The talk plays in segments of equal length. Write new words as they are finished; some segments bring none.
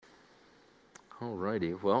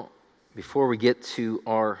Alrighty, well, before we get to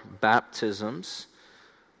our baptisms,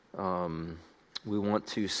 we want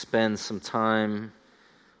to spend some time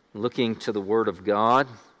looking to the Word of God.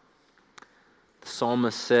 The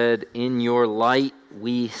psalmist said, "In your light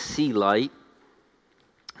we see light."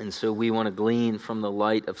 And so we want to glean from the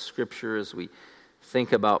light of Scripture as we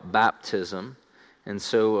think about baptism. And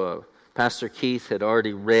so Pastor Keith had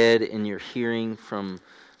already read in your hearing from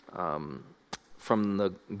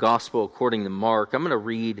the Gospel according to Mark. I'm going to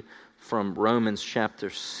read from Romans chapter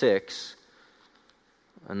 6,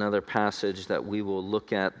 another passage that we will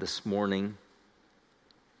look at this morning.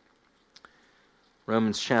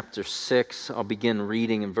 Romans chapter 6, I'll begin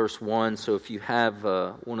reading in verse 1. So if you have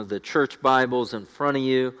one of the church Bibles in front of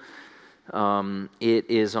you, it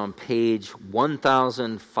is on page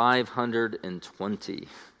 1520.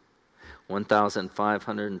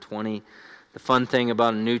 1520. The fun thing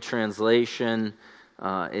about a new translation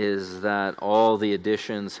is that all the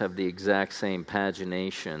editions have the exact same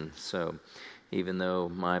pagination. So even though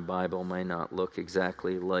my Bible may not look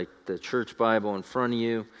exactly like the church Bible in front of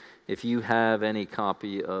you, if you have any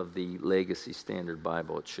copy of the Legacy Standard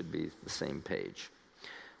Bible, it should be the same page.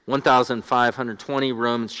 1520,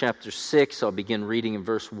 Romans chapter 6. I'll begin reading in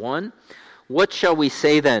verse 1. "What shall we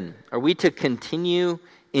say then? Are we to continue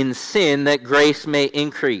in sin that grace may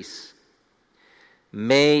increase?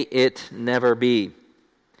 May it never be.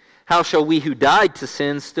 How shall we who died to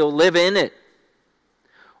sin still live in it?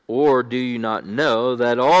 Or do you not know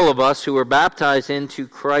that all of us who were baptized into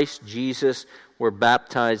Christ Jesus were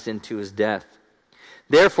baptized into his death?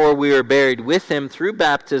 Therefore we were buried with him through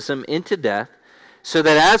baptism into death, so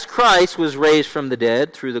that as Christ was raised from the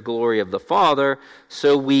dead through the glory of the Father,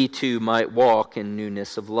 so we too might walk in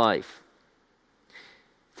newness of life.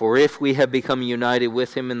 For if we have become united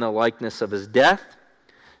with him in the likeness of his death,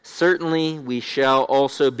 certainly we shall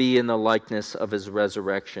also be in the likeness of his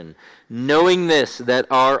resurrection, knowing this, that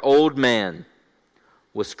our old man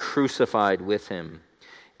was crucified with him,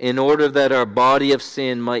 in order that our body of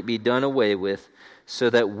sin might be done away with, so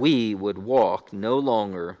that we would no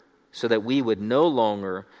longer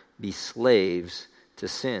be slaves to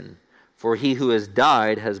sin. For he who has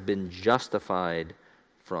died has been justified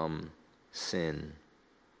from sin."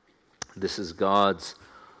 This is God's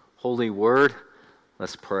holy word.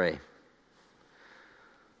 Let's pray.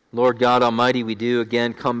 Lord God Almighty, we do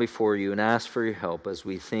again come before you and ask for your help as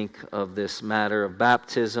we think of this matter of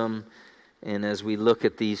baptism and as we look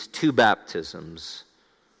at these two baptisms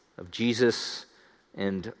of Jesus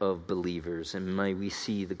and of believers. And may we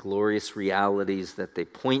see the glorious realities that they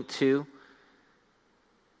point to,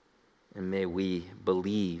 and may we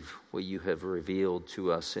believe what you have revealed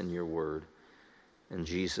to us in your word. In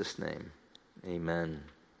Jesus' name, amen.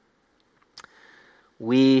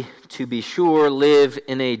 We, to be sure, live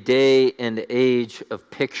in a day and age of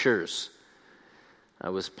pictures. I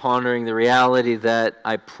was pondering the reality that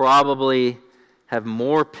I probably have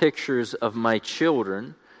more pictures of my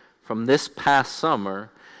children from this past summer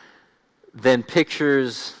than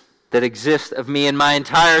pictures that exist of me in my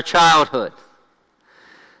entire childhood.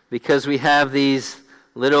 Because we have these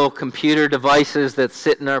little computer devices that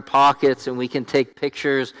sit in our pockets, and we can take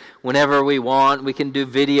pictures whenever we want. We can do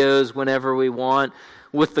videos whenever we want,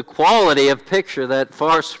 with the quality of picture that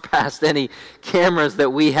far surpassed any cameras that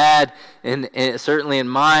we had, certainly in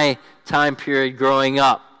my time period growing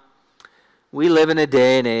up. We live in a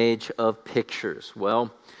day and age of pictures.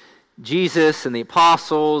 Well, Jesus and the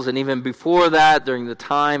apostles, and even before that, during the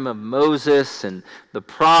time of Moses and the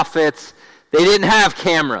prophets, they didn't have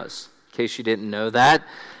cameras, in case you didn't know that.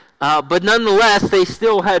 But nonetheless, they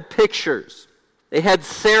still had pictures. They had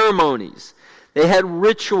ceremonies. They had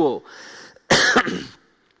ritual.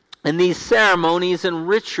 And these ceremonies and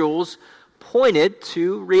rituals pointed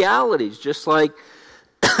to realities, just like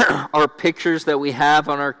our pictures that we have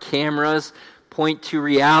on our cameras point to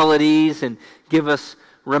realities and give us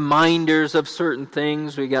reminders of certain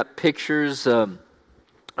things. We got pictures of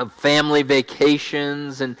family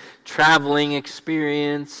vacations and traveling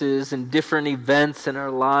experiences and different events in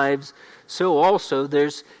our lives. So also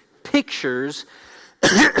there's pictures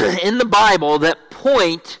in the Bible that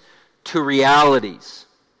point to realities,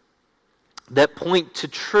 that point to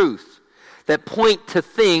truth, that point to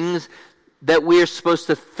things that we're supposed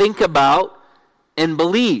to think about and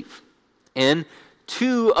believe. And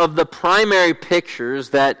two of the primary pictures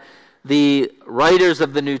that the writers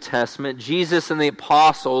of the New Testament, Jesus and the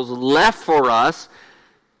apostles, left for us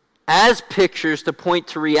as pictures to point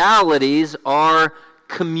to realities are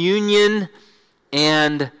communion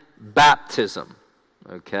and baptism.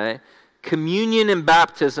 Okay? Communion and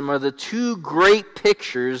baptism are the two great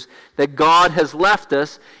pictures that God has left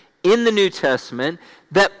us in the New Testament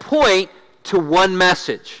that point to one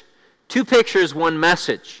message. Two pictures, one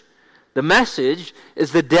message. The message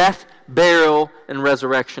is the death, burial, and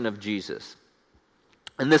resurrection of Jesus.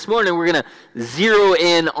 And this morning we're going to zero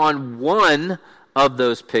in on one of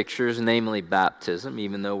those pictures, namely baptism,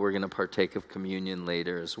 even though we're going to partake of communion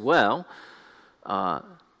later as well. And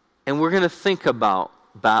we're going to think about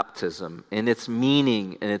baptism and its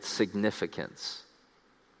meaning and its significance.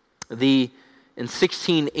 In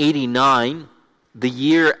 1689, the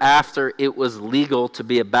year after it was legal to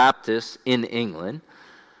be a Baptist in England,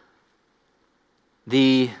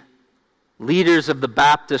 the leaders of the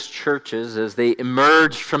Baptist churches, as they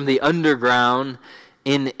emerged from the underground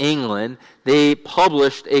in England, they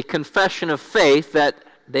published a confession of faith that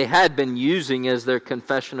they had been using as their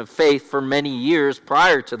confession of faith for many years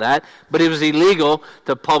prior to that, but it was illegal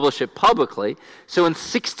to publish it publicly. So in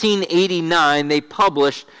 1689, they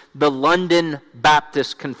published the London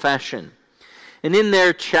Baptist Confession. And in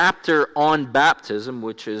their chapter on baptism,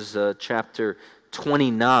 which is chapter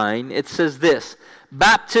 29, it says this: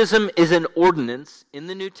 "Baptism is an ordinance in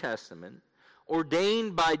the New Testament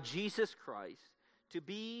ordained by Jesus Christ to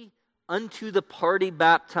be unto the party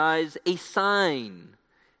baptized a sign,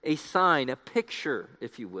 a picture,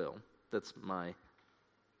 if you will." That's my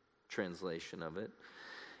translation of it.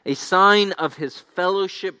 A sign of his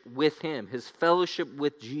fellowship with him, his fellowship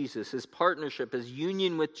with Jesus, his partnership, his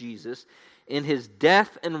union with Jesus in his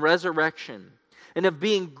death and resurrection, and of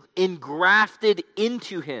being engrafted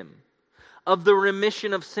into him, of the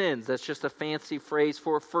remission of sins. That's just a fancy phrase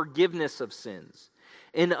for forgiveness of sins,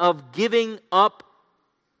 and of giving up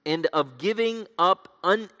into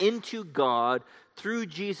God through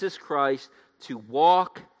Jesus Christ to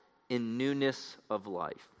walk in newness of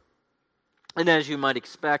life. And as you might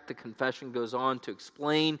expect, the confession goes on to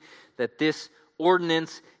explain that this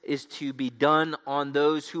ordinance is to be done on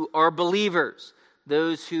those who are believers,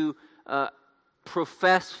 those who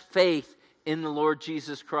profess faith in the Lord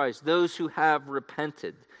Jesus Christ, those who have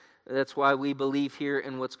repented. That's why we believe here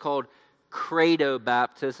in what's called credo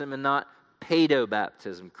baptism and not pedo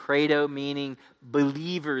baptism. Credo meaning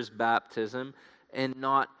believers' baptism, and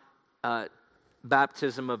not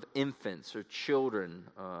baptism of infants or children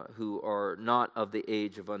who are not of the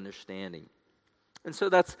age of understanding. And so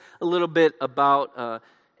that's a little bit about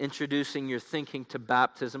introducing your thinking to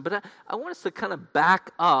baptism. But I want us to kind of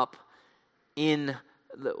back up in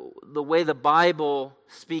the way the Bible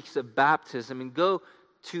speaks of baptism and go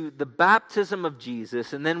to the baptism of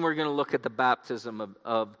Jesus, and then we're going to look at the baptism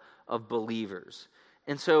of believers.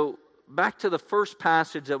 And so back to the first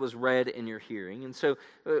passage that was read in your hearing. And so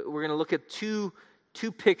we're going to look at two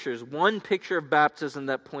pictures. One picture of baptism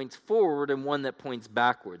that points forward and one that points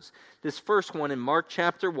backwards. This first one in Mark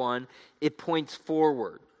chapter 1, it points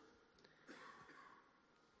forward.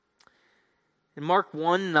 In Mark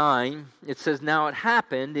 1:9, it says, "Now it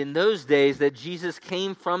happened in those days that Jesus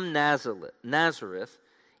came from Nazareth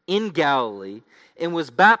in Galilee and was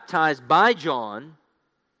baptized by John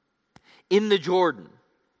in the Jordan."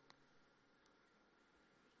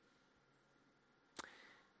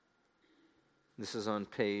 This is on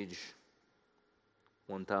page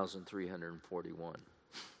 1341.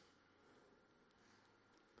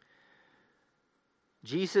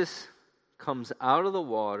 Jesus comes out of the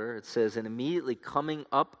water, it says, and immediately coming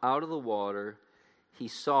up out of the water, he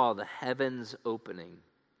saw the heavens opening,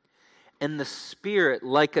 and the Spirit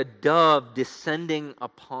like a dove descending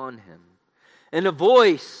upon him. And a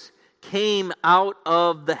voice came out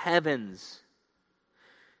of the heavens: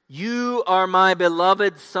 "You are my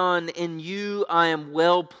beloved Son, in you I am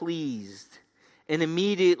well pleased." And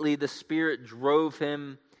immediately the Spirit drove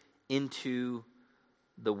him into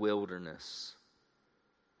the wilderness.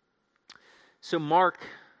 So Mark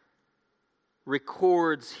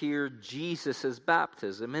records here Jesus'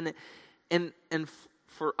 baptism. And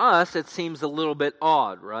for us, it seems a little bit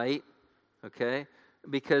odd, right? Okay?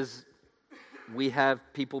 Because we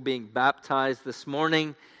have people being baptized this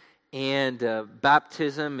morning, and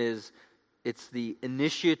baptism it's the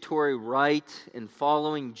initiatory rite in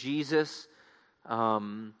following Jesus.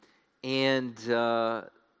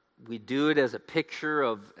 We do it as a picture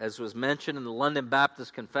of, as was mentioned in the London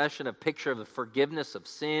Baptist Confession, a picture of the forgiveness of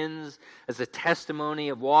sins, as a testimony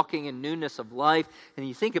of walking in newness of life. And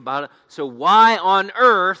you think about it, so why on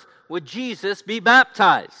earth would Jesus be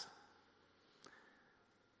baptized?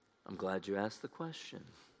 I'm glad you asked the question.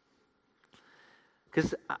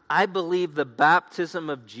 Because I believe the baptism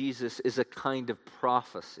of Jesus is a kind of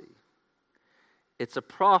prophecy. It's a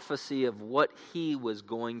prophecy of what he was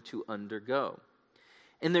going to undergo.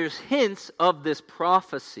 And there's hints of this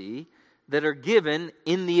prophecy that are given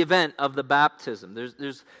in the event of the baptism.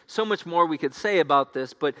 There's so much more we could say about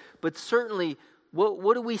this, but certainly,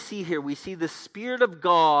 what do we see here? We see the Spirit of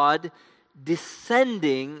God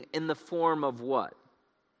descending in the form of what?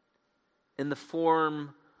 In the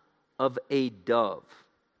form of a dove.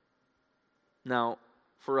 Now,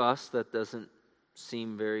 for us, that doesn't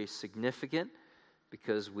seem very significant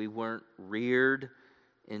because we weren't reared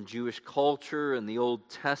in Jewish culture in the Old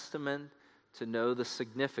Testament to know the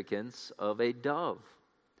significance of a dove.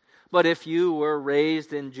 But if you were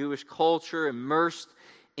raised in Jewish culture, immersed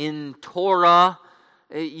in Torah,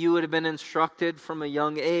 you would have been instructed from a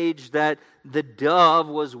young age that the dove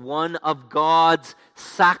was one of God's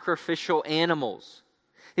sacrificial animals.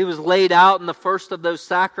 It was laid out in the first of those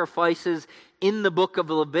sacrifices in the book of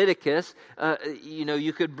Leviticus.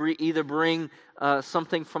 You could either bring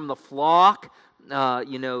something from the flock,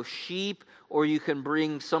 sheep, or you can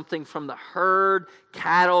bring something from the herd,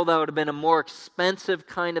 cattle. That would have been a more expensive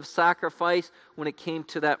kind of sacrifice when it came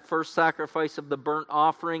to that first sacrifice of the burnt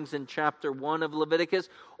offerings in chapter 1 of Leviticus.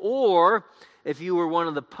 Or if you were one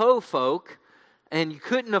of the po folk and you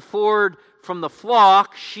couldn't afford from the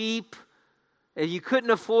flock, sheep, and you couldn't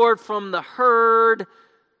afford from the herd,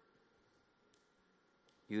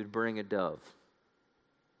 you would bring a dove.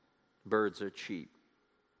 Birds are cheap.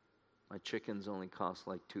 My chickens only cost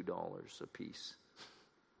like $2 a piece.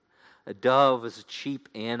 A dove is a cheap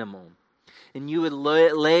animal. And you would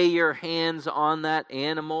lay your hands on that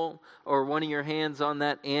animal, or one of your hands on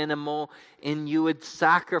that animal, and you would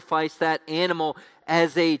sacrifice that animal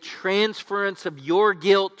as a transference of your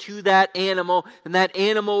guilt to that animal, and that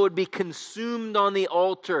animal would be consumed on the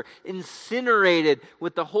altar, incinerated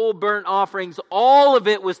with the whole burnt offerings. All of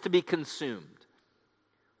it was to be consumed.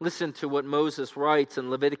 Listen to what Moses writes in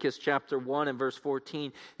Leviticus chapter 1 and verse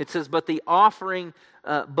 14. It says, "But the offering,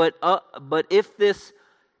 but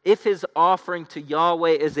if his offering to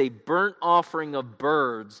Yahweh is a burnt offering of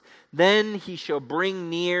birds, then he shall bring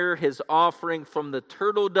near his offering from the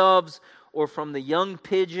turtle doves or from the young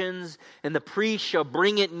pigeons, and the priest shall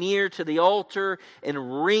bring it near to the altar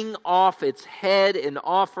and wring off its head and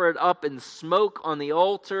offer it up in smoke on the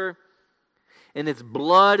altar. And its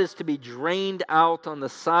blood is to be drained out on the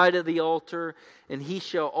side of the altar, and he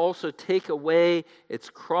shall also take away its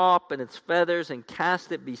crop and its feathers and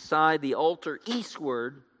cast it beside the altar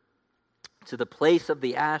eastward to the place of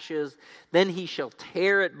the ashes. Then he shall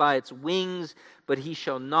tear it by its wings, but he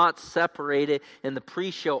shall not separate it, and the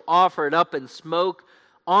priest shall offer it up in smoke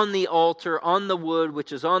on the altar, on the wood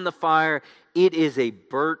which is on the fire. It is a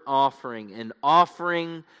burnt offering, an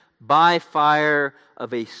offering by fire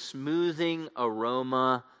of a smoothing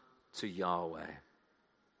aroma to Yahweh."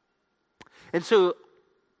 And so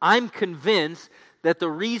I'm convinced that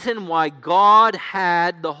the reason why God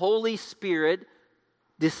had the Holy Spirit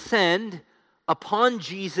descend upon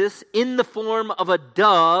Jesus in the form of a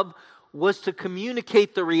dove was to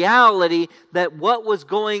communicate the reality that what was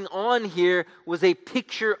going on here was a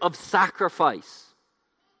picture of sacrifice.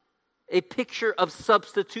 A picture of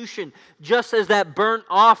substitution. Just as that burnt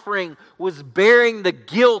offering was bearing the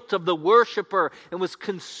guilt of the worshiper and was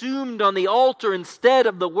consumed on the altar instead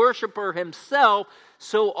of the worshiper himself,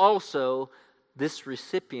 so also this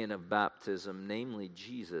recipient of baptism, namely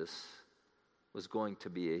Jesus, was going to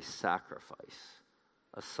be a sacrifice,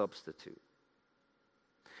 a substitute.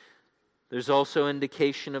 There's also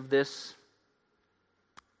indication of this,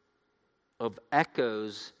 of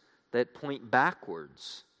echoes that point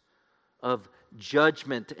backwards, of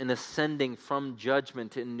judgment and ascending from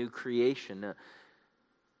judgment in new creation.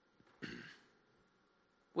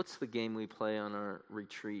 What's the game we play on our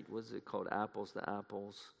retreat? What is it called? Apples to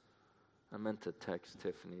Apples? I meant to text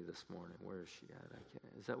Tiffany this morning. Where is she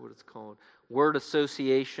at? Is that what it's called? Word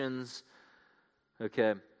associations.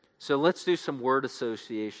 Okay, so let's do some word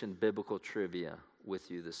association biblical trivia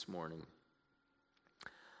with you this morning.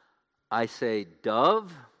 I say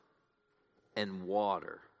dove and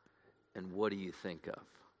water. And what do you think of?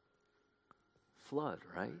 Flood,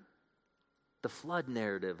 right? The flood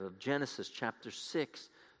narrative of Genesis chapter 6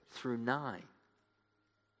 through 9.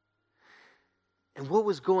 And what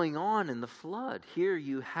was going on in the flood? Here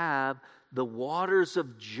you have the waters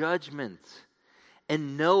of judgment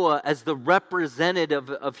and Noah as the representative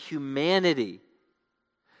of humanity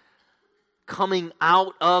coming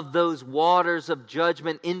out of those waters of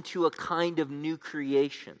judgment into a kind of new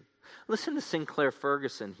creation. Listen to Sinclair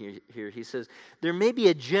Ferguson here. He says, "There may be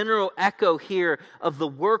a general echo here of the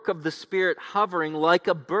work of the Spirit hovering like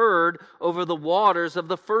a bird over the waters of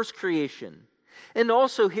the first creation. And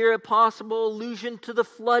also here a possible allusion to the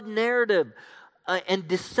flood narrative and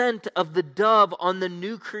descent of the dove on the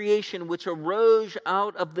new creation which arose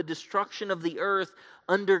out of the destruction of the earth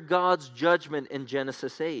under God's judgment in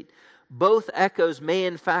Genesis 8. Both echoes may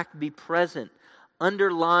in fact be present.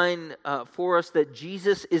 Underline for us that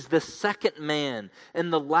Jesus is the second man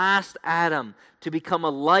and the last Adam to become a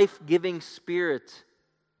life-giving spirit,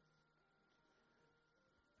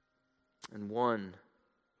 and one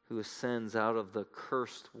who ascends out of the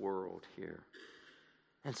cursed world here.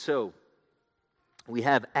 And so, we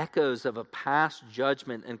have echoes of a past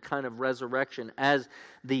judgment and kind of resurrection as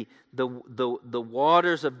the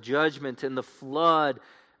waters of judgment and the flood,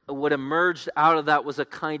 what emerged out of that was a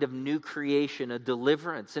kind of new creation, a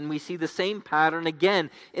deliverance. And we see the same pattern again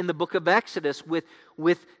in the book of Exodus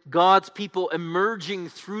with God's people emerging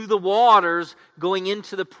through the waters, going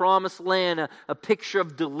into the promised land, a picture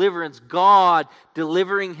of deliverance, God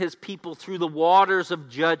delivering his people through the waters of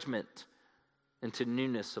judgment into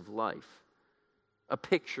newness of life. A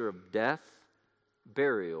picture of death,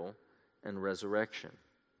 burial, and resurrection.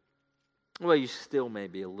 Well, you still may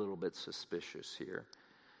be a little bit suspicious here.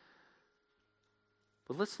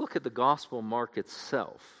 But let's look at the Gospel of Mark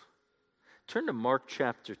itself. Turn to Mark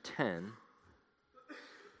chapter 10.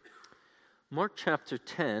 Mark chapter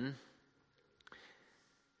 10,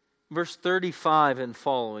 verse 35 and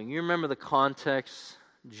following. You remember the context.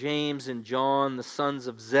 James and John, the sons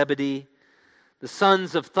of Zebedee, the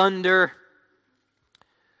sons of thunder.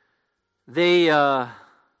 They,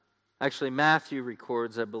 actually Matthew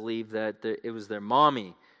records, I believe, that it was their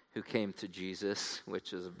mommy who came to Jesus,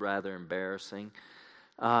 which is rather embarrassing,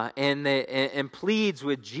 and pleads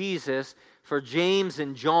with Jesus for James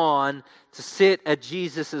and John to sit at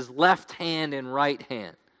Jesus' left hand and right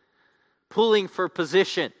hand, pulling for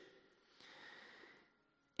position.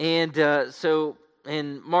 And so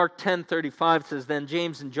in Mark 10:35 says, "Then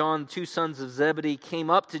James and John, two sons of Zebedee, came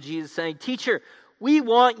up to Jesus saying, 'Teacher, we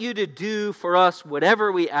want you to do for us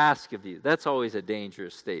whatever we ask of you.'" That's always a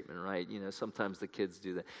dangerous statement, right? You know, sometimes the kids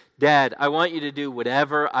do that. "Dad, I want you to do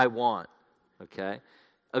whatever I want." Okay?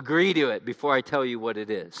 Agree to it before I tell you what it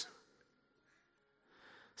is.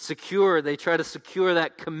 They try to secure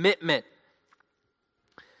that commitment.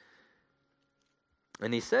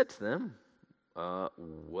 And he said to them,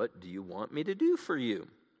 "What do you want me to do for you?"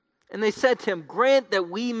 And they said to him, "Grant that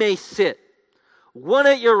we may sit, one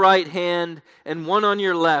at your right hand and one on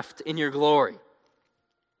your left in your glory."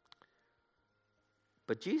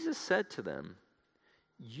 But Jesus said to them,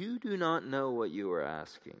 "You do not know what you are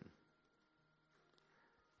asking."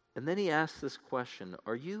 And then he asked this question,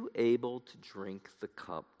 "Are you able to drink the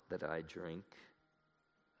cup that I drink,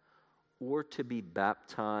 or to be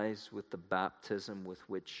baptized with the baptism with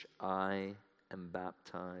which I am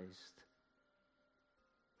baptized?"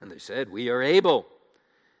 And they said, "We are able."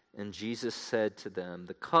 And Jesus said to them,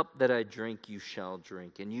 "The cup that I drink you shall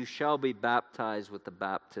drink, and you shall be baptized with the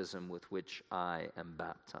baptism with which I am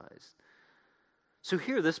baptized." So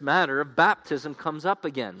here this matter of baptism comes up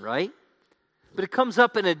again, right? But it comes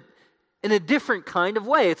up in a different kind of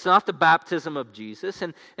way. It's not the baptism of Jesus,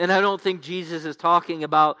 and I don't think Jesus is talking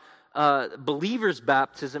about believers'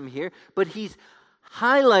 baptism here, but he's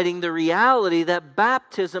highlighting the reality that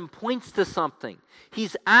baptism points to something.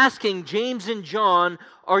 He's asking James and John,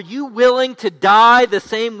 "Are you willing to die the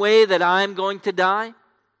same way that I am going to die?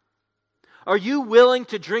 Are you willing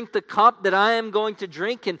to drink the cup that I am going to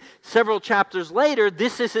drink?" And several chapters later,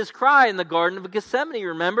 this is his cry in the Garden of Gethsemane,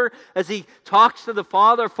 remember? As he talks to the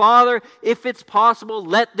Father, "Father, if it's possible,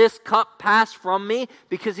 let this cup pass from me,"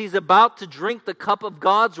 because he's about to drink the cup of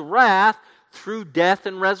God's wrath through death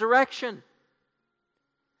and resurrection.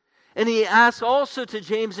 And he asks also to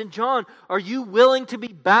James and John, "Are you willing to be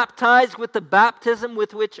baptized with the baptism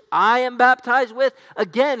with which I am baptized with?"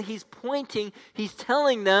 Again, he's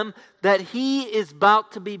telling them that he is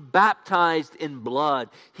about to be baptized in blood.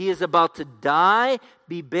 He is about to die,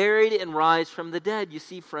 be buried, and rise from the dead. You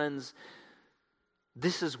see, friends,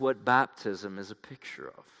 this is what baptism is a picture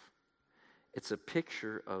of. It's a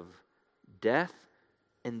picture of death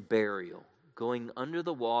and burial. Going under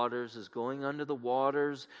the waters is going under the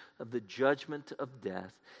waters of the judgment of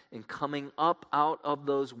death, and coming up out of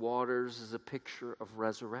those waters is a picture of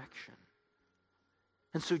resurrection.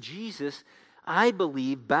 And so Jesus, I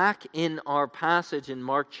believe, back in our passage in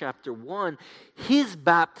Mark chapter 1, his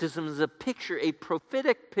baptism is a picture, a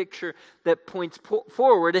prophetic picture that points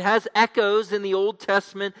forward. It has echoes in the Old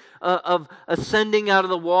Testament of ascending out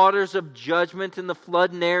of the waters of judgment in the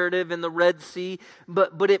flood narrative in the Red Sea,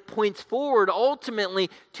 but it points forward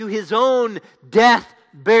ultimately to his own death,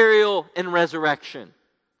 burial, and resurrection.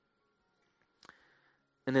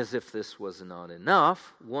 And as if this was not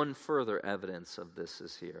enough, one further evidence of this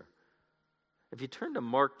is here. If you turn to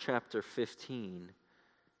Mark chapter 15,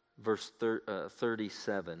 verse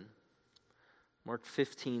 37, Mark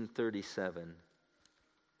 15:37.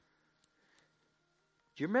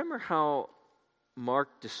 Do you remember how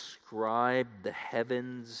Mark described the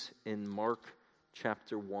heavens in Mark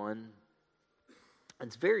chapter 1?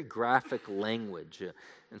 It's very graphic language.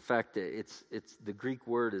 In fact, it's the Greek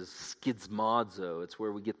word is skizmazo. It's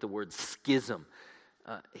where we get the word schism.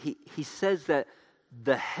 He says that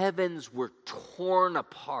the heavens were torn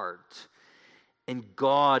apart, and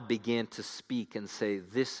God began to speak and say,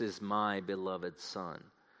 "This is my beloved Son."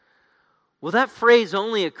 Well, that phrase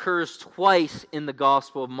only occurs twice in the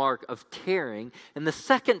Gospel of Mark of tearing, and the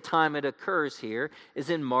second time it occurs here is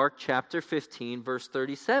in Mark chapter 15, verse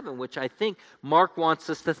 37, which I think Mark wants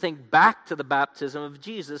us to think back to the baptism of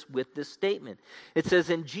Jesus with this statement. It says,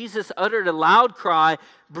 "And Jesus uttered a loud cry,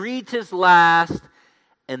 breathed his last,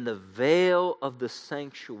 and the veil of the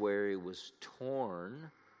sanctuary was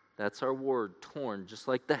torn." That's our word, torn, just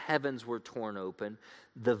like the heavens were torn open.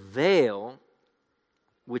 The veil,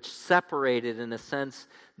 which separated, in a sense,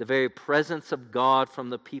 the very presence of God from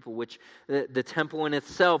the people, which the temple in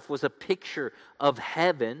itself was a picture of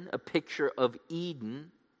heaven, a picture of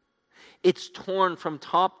Eden. It's torn from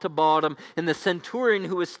top to bottom, and the centurion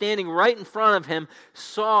who was standing right in front of him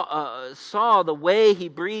saw the way he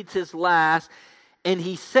breathed his last, and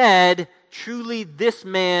he said, "Truly this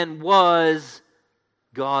man was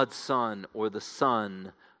God's Son," or the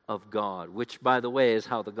Son of God, which, by the way, is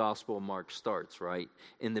how the Gospel of Mark starts, right?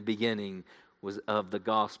 In the beginning was of the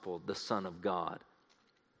Gospel, the Son of God.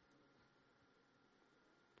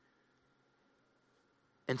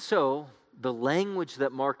 And so, the language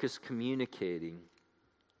that Mark is communicating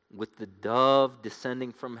with the dove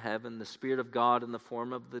descending from heaven, the Spirit of God in the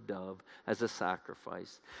form of the dove as a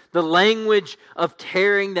sacrifice, the language of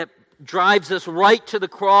tearing that drives us right to the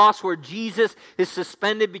cross where Jesus is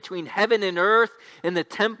suspended between heaven and earth, and the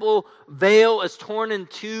temple veil is torn in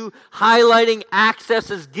two, highlighting access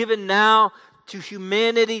is given now to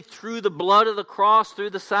humanity through the blood of the cross, through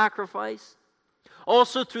the sacrifice.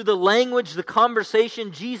 Also through the language, the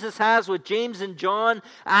conversation Jesus has with James and John,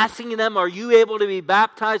 asking them, "Are you able to be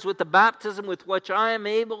baptized with the baptism with which I am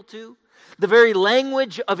able to?" The very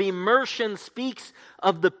language of immersion speaks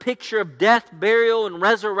of the picture of death, burial, and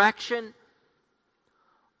resurrection.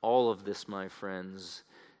 All of this, my friends,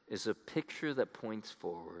 is a picture that points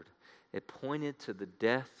forward. It pointed to the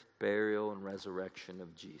death, burial, and resurrection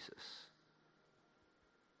of Jesus.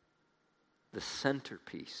 The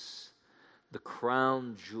centerpiece, the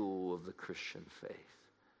crown jewel of the Christian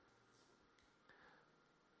faith.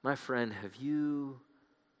 My friend, have you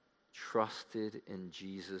trusted in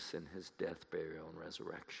Jesus and his death, burial, and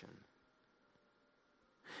resurrection?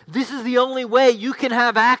 This is the only way you can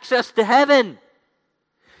have access to heaven.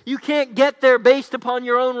 You can't get there based upon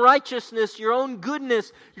your own righteousness, your own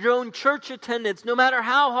goodness, your own church attendance, no matter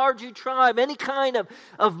how hard you try, any kind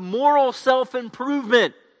of moral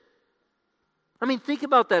self-improvement. I mean, think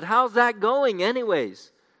about that. How's that going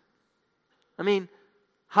anyways? I mean,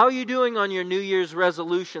 how are you doing on your New Year's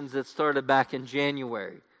resolutions that started back in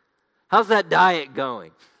January? How's that diet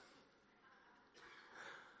going?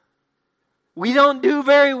 We don't do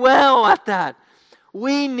very well at that.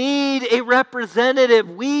 We need a representative.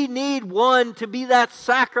 We need one to be that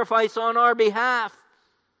sacrifice on our behalf.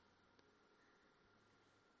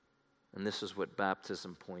 And this is what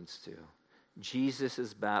baptism points to.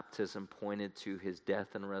 Jesus' baptism pointed to his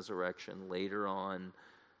death and resurrection later on,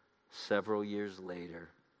 several years later.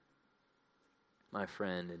 My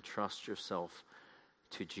friend, entrust yourself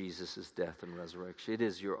to Jesus' death and resurrection. It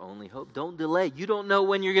is your only hope. Don't delay. You don't know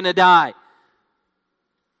when you're going to die.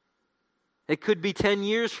 It could be 10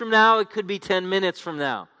 years from now. It could be 10 minutes from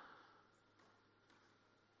now.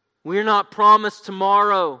 We're not promised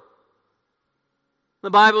tomorrow. The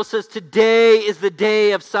Bible says today is the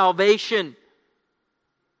day of salvation.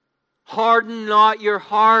 Harden not your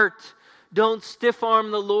heart. Don't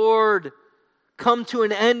stiff-arm the Lord. Come to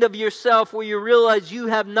an end of yourself where you realize you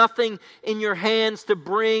have nothing in your hands to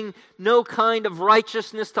bring, no kind of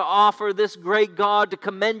righteousness to offer this great God, to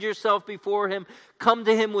commend yourself before him. Come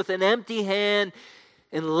to him with an empty hand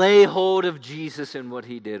and lay hold of Jesus and what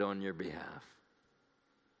he did on your behalf.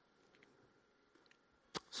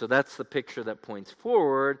 So that's the picture that points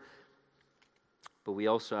forward, but we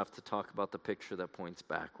also have to talk about the picture that points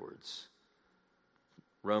backwards.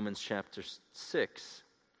 Romans chapter 6.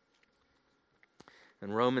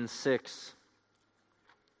 In Romans 6,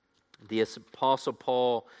 the Apostle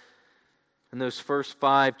Paul, in those first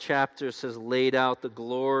 5 chapters, has laid out the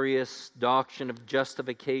glorious doctrine of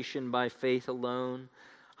justification by faith alone,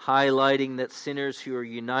 highlighting that sinners who are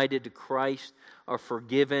united to Christ are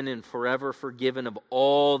forgiven and forever forgiven of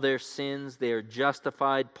all their sins. They are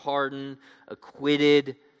justified, pardoned,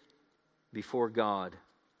 acquitted before God.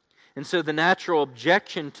 And so the natural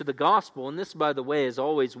objection to the gospel, and this, by the way, is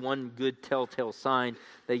always one good telltale sign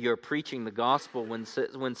that you're preaching the gospel,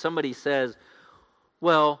 when somebody says,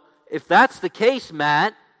 well, if that's the case,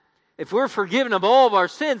 Matt, if we're forgiven of all of our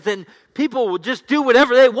sins, then people will just do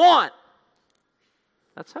whatever they want.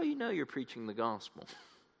 That's how you know you're preaching the gospel.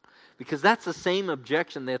 Because that's the same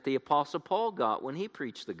objection that the Apostle Paul got when he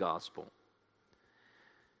preached the gospel.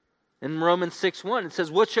 In Romans 6:1, it says,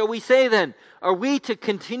 what shall we say then? Are we to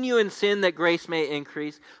continue in sin that grace may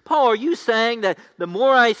increase? Paul, are you saying that the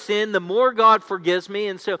more I sin, the more God forgives me,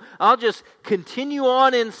 and so I'll just continue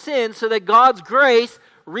on in sin so that God's grace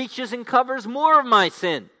reaches and covers more of my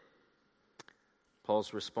sin?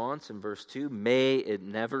 Paul's response in verse 2, may it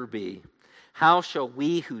never be. How shall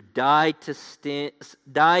we who died to sin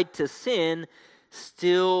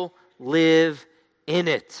still live in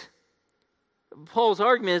it? Paul's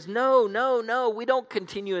argument is, no, we don't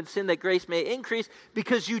continue in sin that grace may increase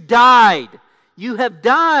because you died. You have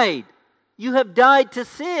died. You have died to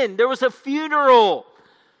sin. There was a funeral.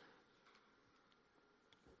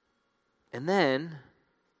 And then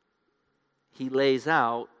he lays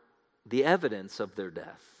out the evidence of their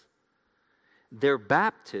death. Their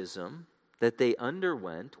baptism that they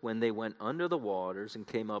underwent when they went under the waters and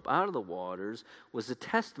came up out of the waters was a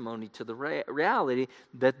testimony to the reality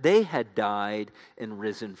that they had died and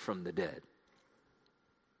risen from the dead.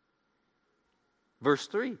 Verse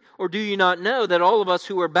 3, or do you not know that all of us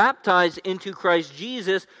who were baptized into Christ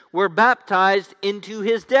Jesus were baptized into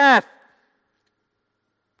his death?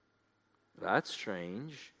 That's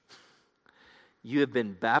strange. You have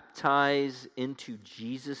been baptized into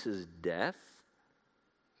Jesus' death?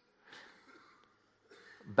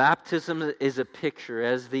 Baptism is a picture,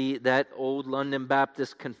 as that old London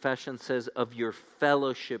Baptist confession says, of your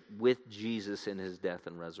fellowship with Jesus in his death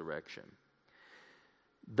and resurrection.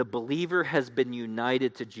 The believer has been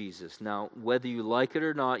united to Jesus. Now, whether you like it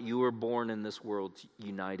or not, you were born in this world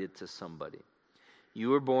united to somebody.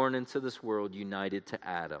 You were born into this world united to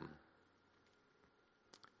Adam.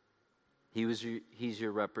 He's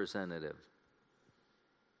your representative.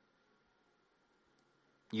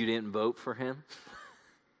 You didn't vote for him.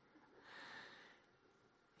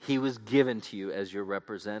 He was given to you as your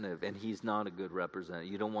representative, and he's not a good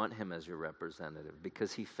representative. You don't want him as your representative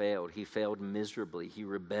because he failed. He failed miserably. He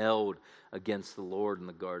rebelled against the Lord in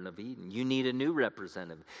the Garden of Eden. You need a new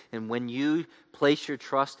representative. And when you place your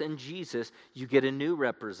trust in Jesus, you get a new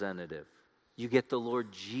representative. You get the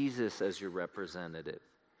Lord Jesus as your representative.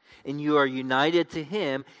 And you are united to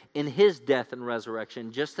him in his death and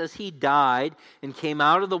resurrection. Just as he died and came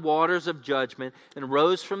out of the waters of judgment and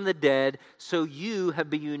rose from the dead, so you have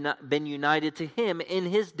been united to him in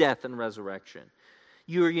his death and resurrection.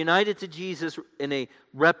 You are united to Jesus in a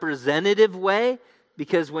representative way,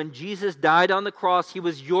 because when Jesus died on the cross, he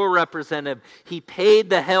was your representative. He paid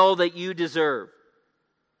the hell that you deserve.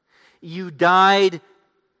 You died.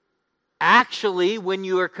 Actually, when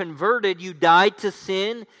you are converted, you died to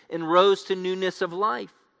sin and rose to newness of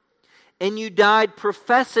life. And you died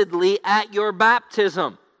professedly at your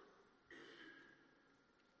baptism.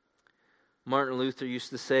 Martin Luther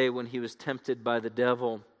used to say when he was tempted by the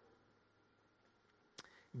devil,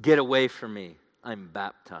 "Get away from me, I'm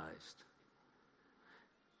baptized."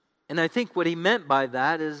 And I think what he meant by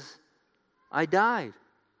that is, I died.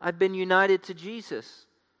 I've been united to Jesus.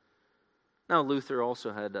 Now, Luther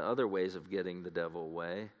also had other ways of getting the devil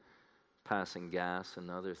away, passing gas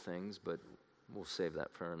and other things, but we'll save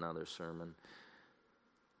that for another sermon.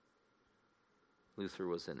 Luther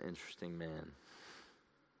was an interesting man.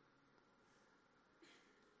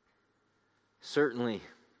 Certainly,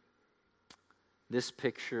 this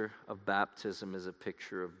picture of baptism is a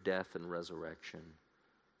picture of death and resurrection.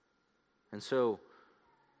 And so,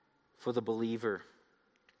 for the believer,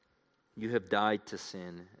 you have died to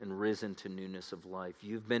sin and risen to newness of life.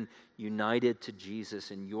 You've been united to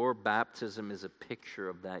Jesus, and your baptism is a picture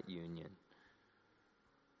of that union.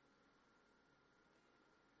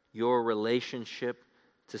 Your relationship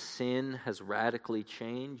to sin has radically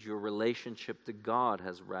changed. Your relationship to God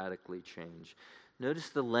has radically changed. Notice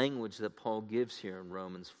the language that Paul gives here in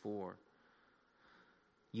Romans 4.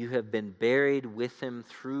 You have been buried with him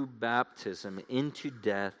through baptism into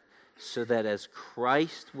death, so that as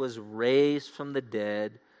Christ was raised from the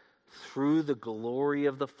dead through the glory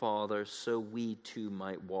of the Father, so we too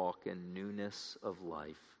might walk in newness of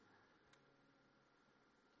life.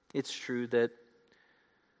 It's true that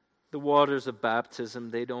the waters of baptism,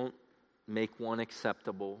 they don't make one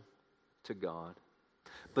acceptable to God.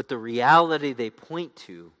 But the reality they point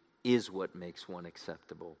to is what makes one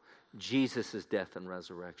acceptable. Jesus' death and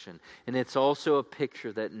resurrection. And it's also a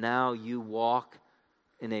picture that now you walk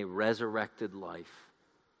in a resurrected life,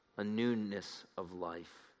 a newness of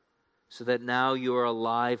life, so that now you are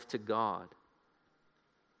alive to God.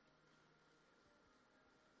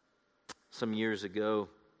 Some years ago,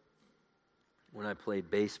 when I played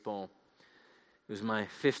baseball, it was my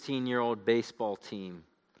 15-year-old baseball team.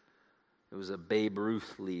 It was a Babe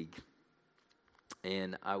Ruth league.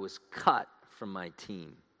 And I was cut from my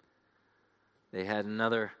team. They had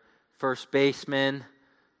another first baseman.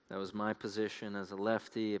 That was my position as a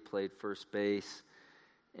lefty. I played first base.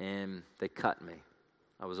 And they cut me.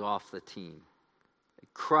 I was off the team. They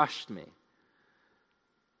crushed me.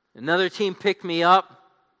 Another team picked me up.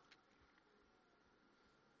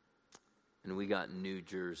 And we got new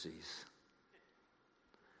jerseys.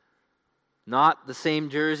 Not the same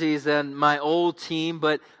jerseys as my old team,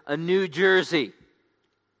 but a new jersey.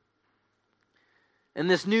 And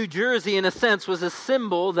this new jersey, in a sense, was a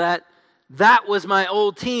symbol that was my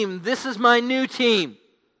old team. This is my new team.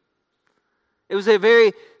 It was a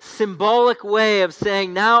very symbolic way of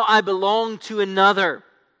saying, now I belong to another.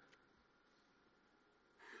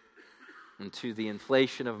 And to the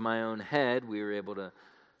inflation of my own head, we were able to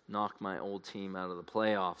knock my old team out of the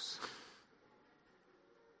playoffs.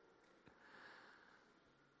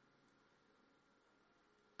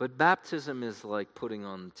 But baptism is like putting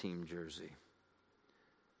on the team jersey.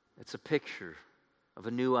 It's a picture of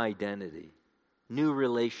a new identity, new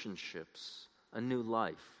relationships, a new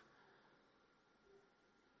life.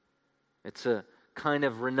 It's a kind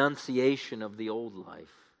of renunciation of the old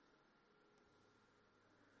life.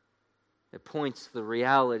 It points to the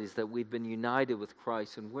realities that we've been united with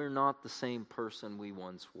Christ and we're not the same person we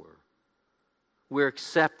once were. We're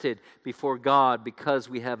accepted before God because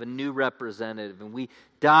we have a new representative and we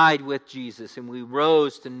died with Jesus and we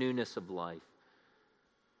rose to newness of life.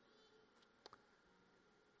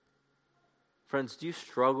 Friends, do you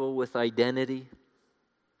struggle with identity?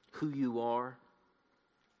 Who you are?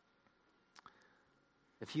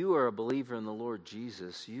 If you are a believer in the Lord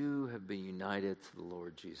Jesus, you have been united to the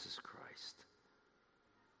Lord Jesus Christ.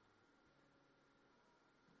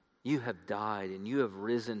 You have died and you have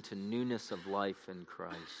risen to newness of life in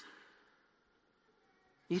Christ.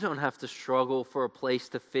 You don't have to struggle for a place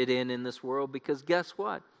to fit in this world because guess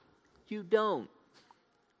what? You don't.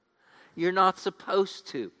 You're not supposed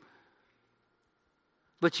to.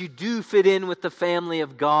 But you do fit in with the family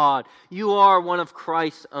of God. You are one of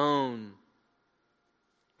Christ's own.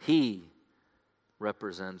 He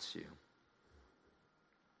represents you.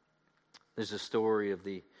 There's a story of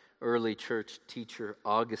the early church teacher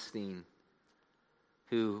Augustine,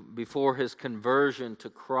 who before his conversion to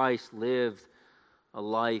Christ lived a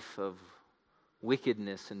life of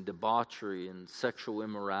wickedness and debauchery and sexual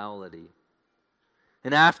immorality.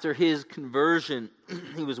 And after his conversion,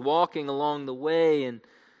 he was walking along the way and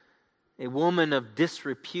a woman of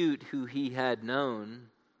disrepute who he had known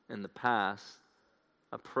in the past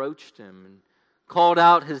approached him and called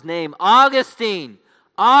out his name, Augustine,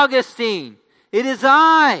 Augustine, it is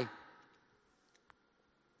I.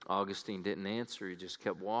 Augustine didn't answer, he just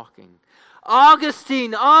kept walking.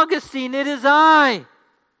 Augustine, Augustine, it is I.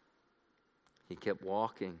 He kept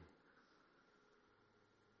walking.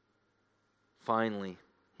 Finally,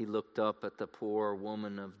 he looked up at the poor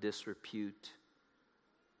woman of disrepute.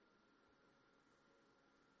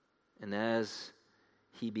 And as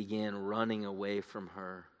he began running away from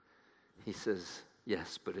her, he says,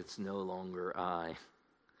 yes, but it's no longer I.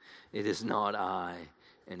 It is not I.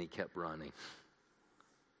 And he kept running.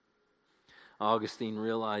 Augustine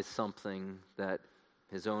realized something that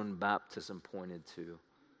his own baptism pointed to.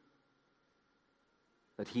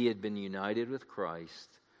 That he had been united with Christ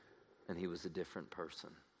and he was a different person.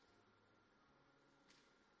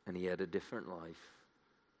 And he had a different life.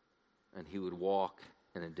 And he would walk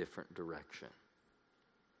in a different direction.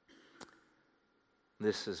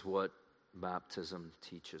 This is what baptism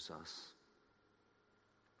teaches us.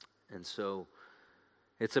 And so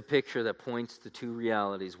it's a picture that points to two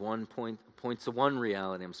realities. Points to one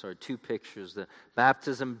reality, two pictures. The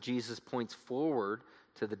baptism of Jesus points forward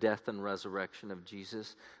to the death and resurrection of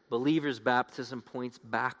Jesus. Believers' baptism points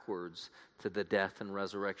backwards to the death and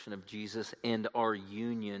resurrection of Jesus and our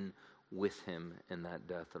union with him in that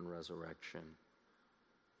death and resurrection.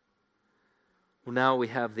 Well, now we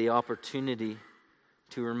have the opportunity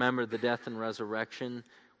to remember the death and resurrection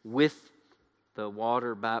with the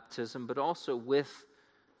water baptism, but also with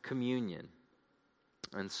communion.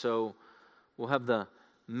 And so we'll have the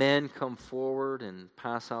men come forward and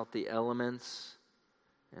pass out the elements,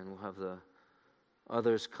 and we'll have the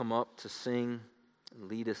others come up to sing and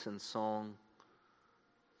lead us in song.